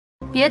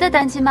别的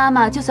单亲妈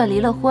妈就算离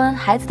了婚，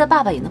孩子的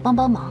爸爸也能帮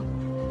帮忙。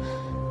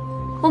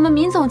我们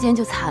闵总监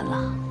就惨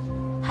了，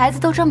孩子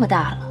都这么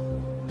大了，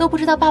都不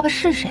知道爸爸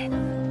是谁呢。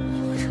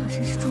这个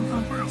真是重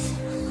磅大喜！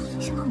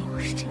没想到你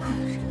会是这样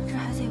的人，这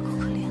孩子也够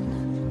可怜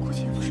的，估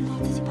计也不知道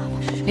自己爸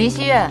爸是谁。林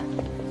希月，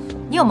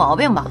你有毛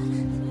病吧？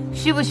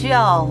需不需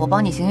要我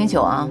帮你醒醒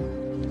酒啊？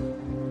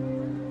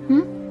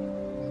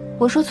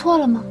我说错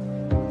了吗？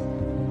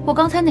我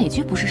刚才哪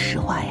句不是实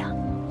话呀？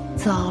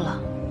糟了，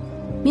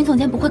闵总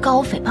监不会告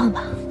我诽谤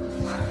吧？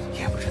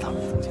也不知道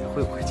闵总监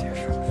会不会解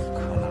释。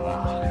可能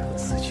啊，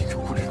自己就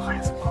不知道孩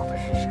子爸爸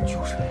是谁。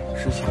就是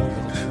之前约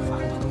他吃饭，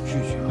他都拒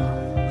绝了，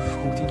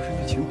说不定是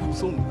欲擒故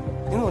纵的。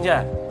闵总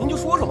监，您就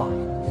说说吧。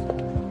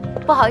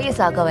不好意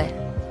思啊，各位，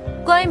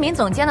关于闵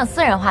总监的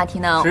私人话题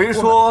呢？谁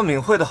说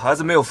闵慧的孩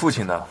子没有父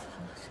亲的？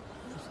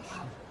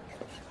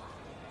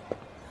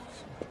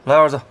来，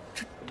儿子。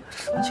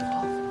什么情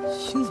况？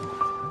心怎么了？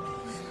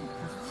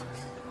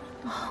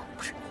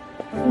不是，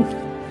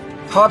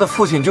他的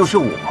父亲就是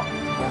我。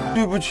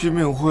对不起，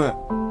闵慧，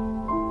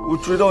我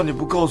知道你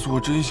不告诉我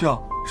真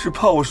相是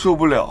怕我受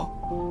不了。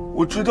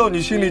我知道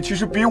你心里其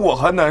实比我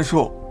还难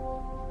受。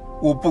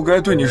我不该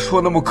对你说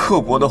那么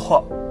刻薄的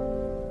话，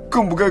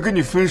更不该跟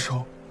你分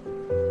手。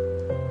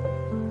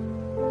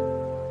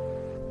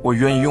我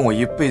愿意用我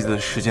一辈子的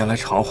时间来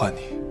偿还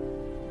你，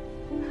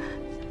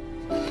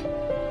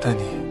但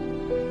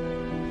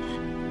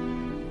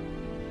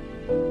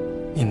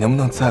你能不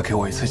能再给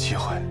我一次机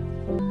会？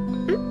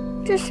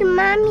这是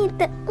妈咪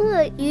的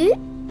鳄鱼。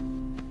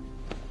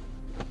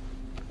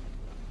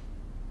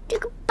这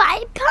个白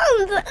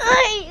胖子，哎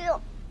呦，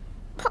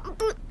胖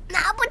不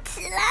拿不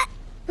起来。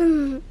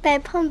白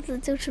胖子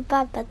就是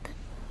爸爸的。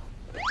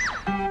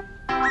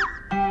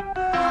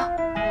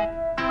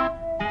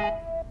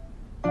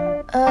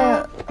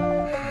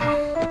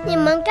你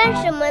们干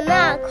什么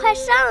呢？快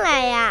上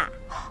来呀！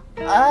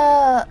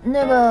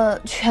那个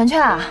全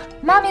全啊，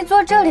妈咪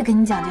坐这里给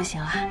你讲就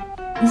行了。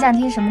你想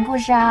听什么故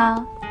事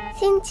啊？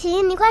辛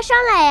奇，你快上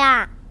来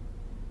呀！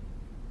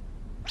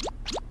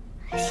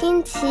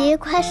辛奇，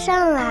快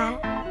上来！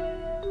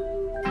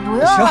不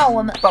用了，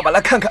我们爸爸来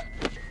看看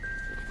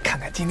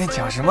今天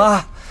讲什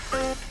么。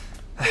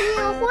闵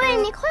慧，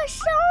你快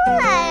上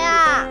来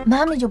呀！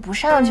妈咪就不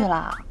上去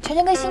了，全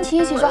全跟辛奇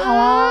一起就好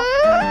了。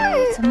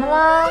怎么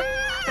了？你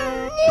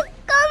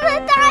刚才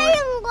答应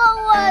过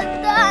我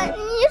的，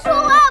你说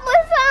话不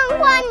算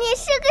话，你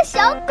是个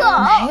小狗。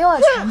没有啊，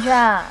全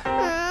全，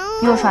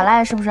又耍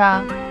赖是不是？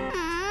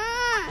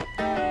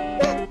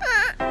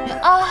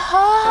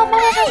好，妈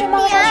妈上去，妈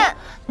妈上去。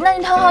那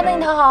你躺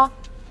好，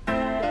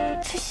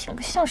这显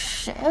个像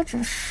谁啊？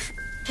真是。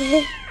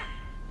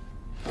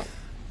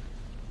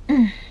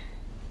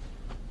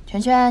全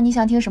全，你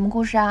想听什么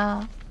故事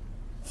啊？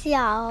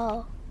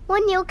小蜗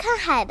牛看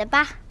海的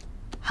吧。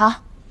好，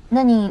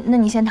那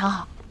你先躺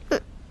好。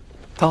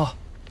躺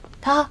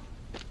好，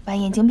把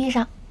眼睛闭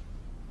上，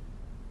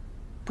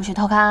不许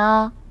偷看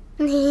啊。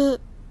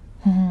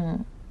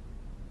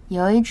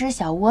有一只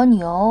小蜗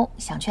牛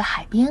想去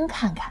海边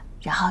看看，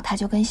然后他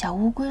就跟小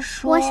乌龟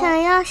说：“我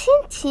想要辛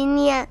奇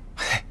念。”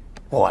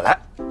我来。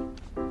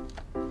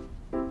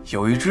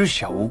有一只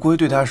小乌龟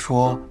对他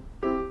说：“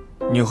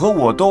你和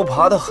我都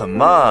爬得很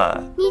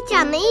慢。”你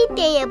讲的一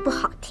点也不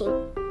好听。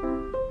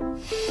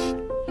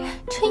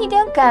这一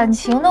点感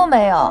情都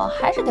没有，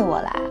还是得我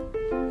来。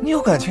你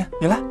有感情，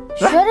你来，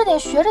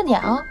学着点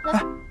啊！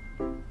来，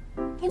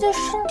你的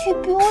身体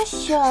比我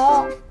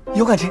小，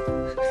有感情，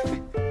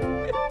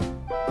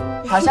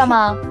好笑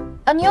吗？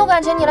啊，你有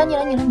感情，你来，你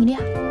厉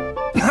害。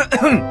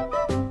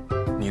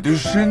你的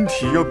身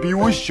体要比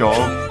我小。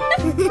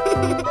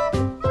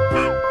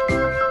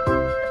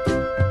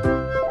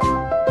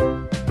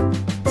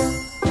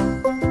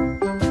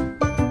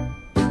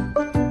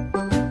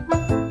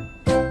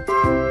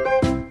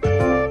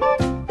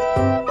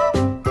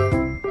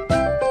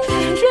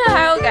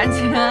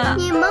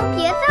你们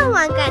别再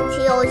玩感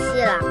情游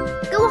戏了，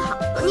给我好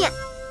好念。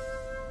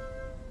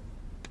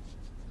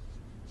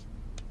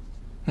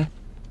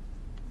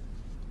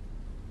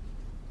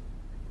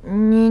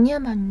你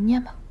念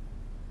吧。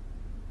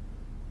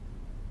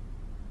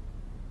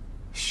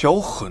小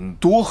很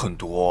多很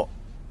多，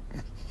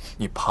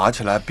你爬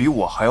起来比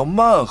我还要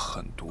慢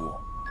很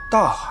多。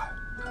大海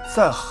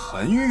在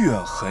很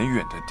远很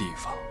远的地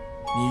方，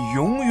你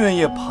永远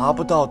也爬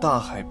不到大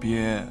海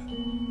边。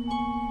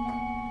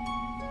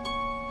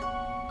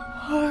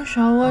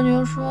小蜗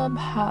牛说：“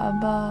爬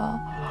吧，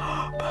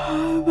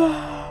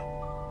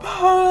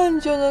爬了你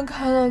就能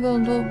看到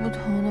更多不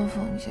同的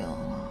风景了。”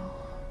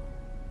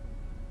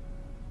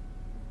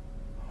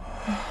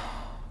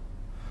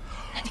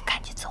那你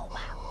赶紧走吧。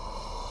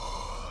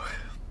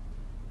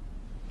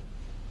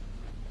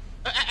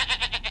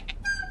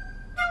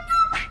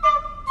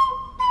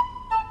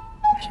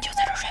你就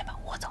在这睡吧，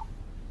我走。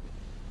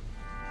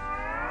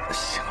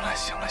行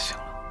了，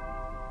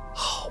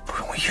好不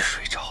容易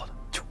睡着的，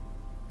就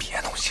别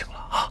弄醒了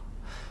啊！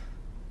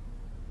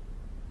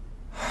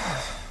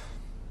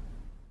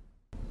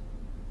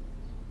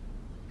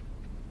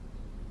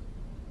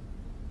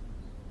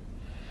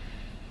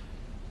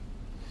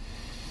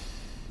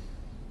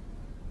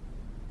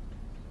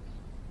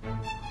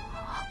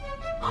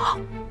好。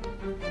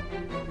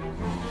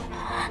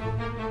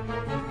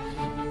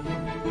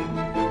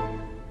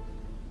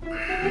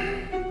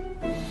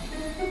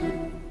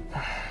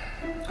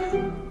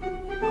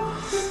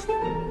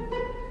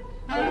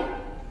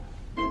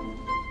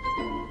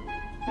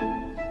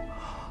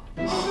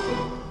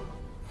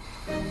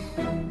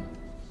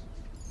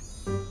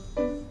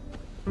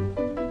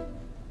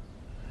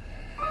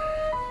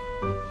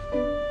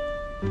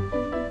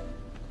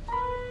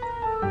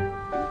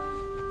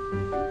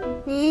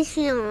你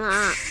醒了？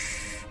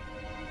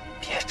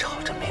别吵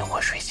着没我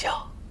睡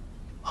觉。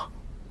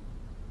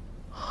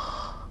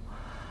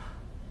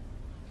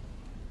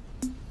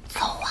走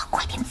啊，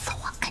快点走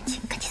啊，赶紧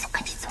走，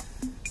赶紧走！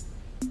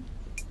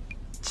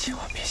千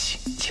万别醒，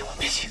千万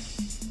别醒，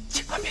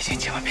千万别醒，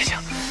千万别醒！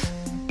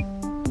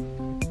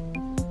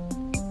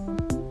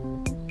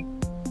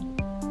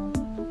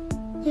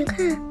你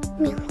看，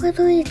敏慧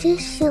都已经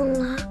醒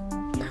了，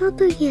她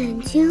的眼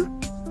睛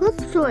和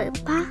嘴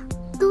巴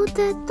都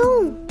在动。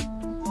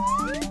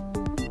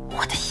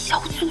我的小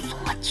祖宗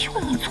啊，就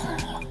你聪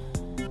明！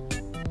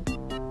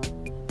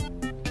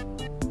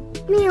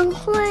敏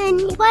慧，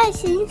你快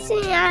醒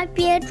醒呀，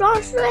别装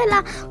睡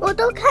了，我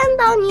都看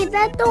到你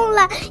在动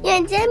了，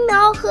眼睫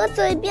毛和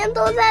嘴边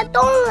都在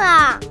动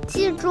了，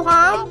起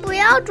床，不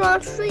要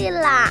装睡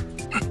啦！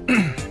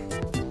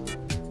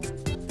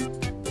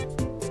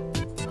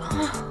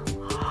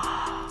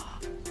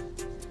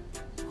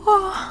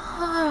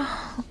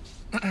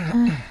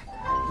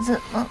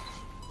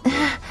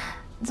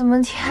怎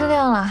么天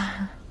亮了？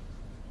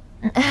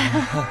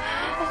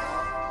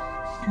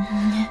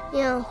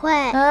敏慧、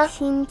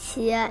辛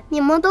奇，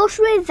你们都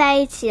睡在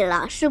一起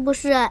了，是不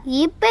是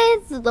一辈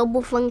子都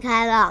不分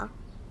开了？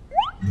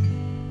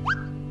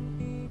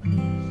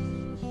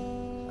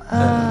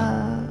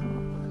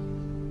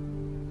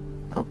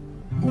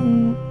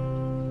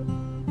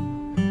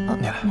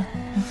你来，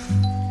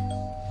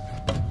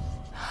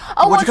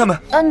我去开门。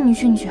你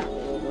去。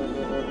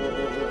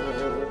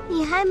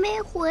你还没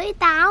回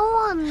答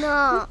我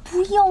呢。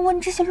不要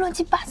问这些乱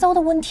七八糟的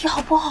问题，好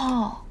不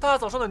好？大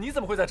早上的你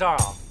怎么会在这儿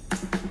啊？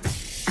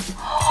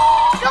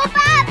周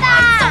爸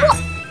爸，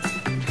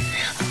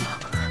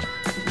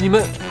你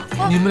们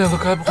两个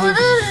该不会……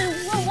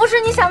不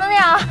是你想的那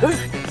样。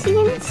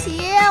辛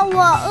奇，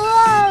我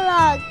饿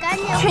了，赶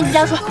紧去你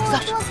家说，给我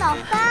做早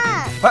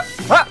饭。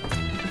哎，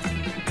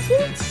辛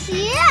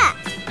奇，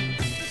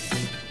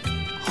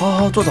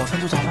好，做早饭。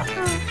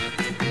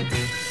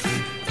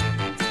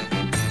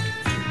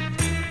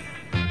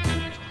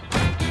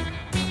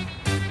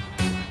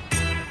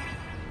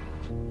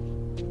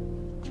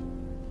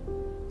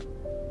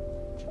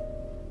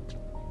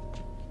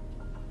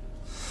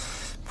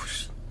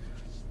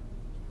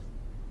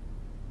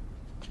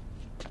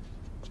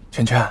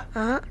圈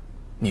啊，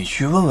你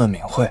去问问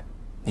敏慧，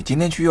你今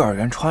天去幼儿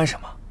园穿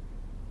什么？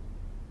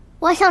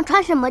我想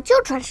穿什么就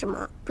穿什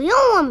么，不用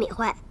问敏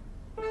慧。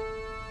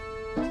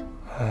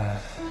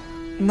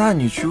那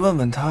你去问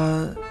问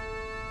她。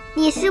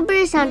你是不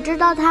是想知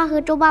道他和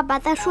周爸爸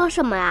在说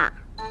什么啊？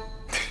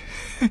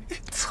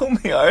聪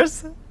明儿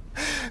子，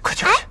快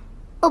去！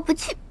我不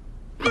去。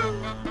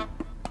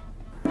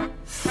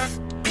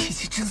脾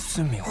气真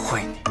孙，敏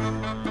慧你，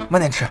慢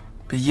点吃，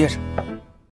别噎着。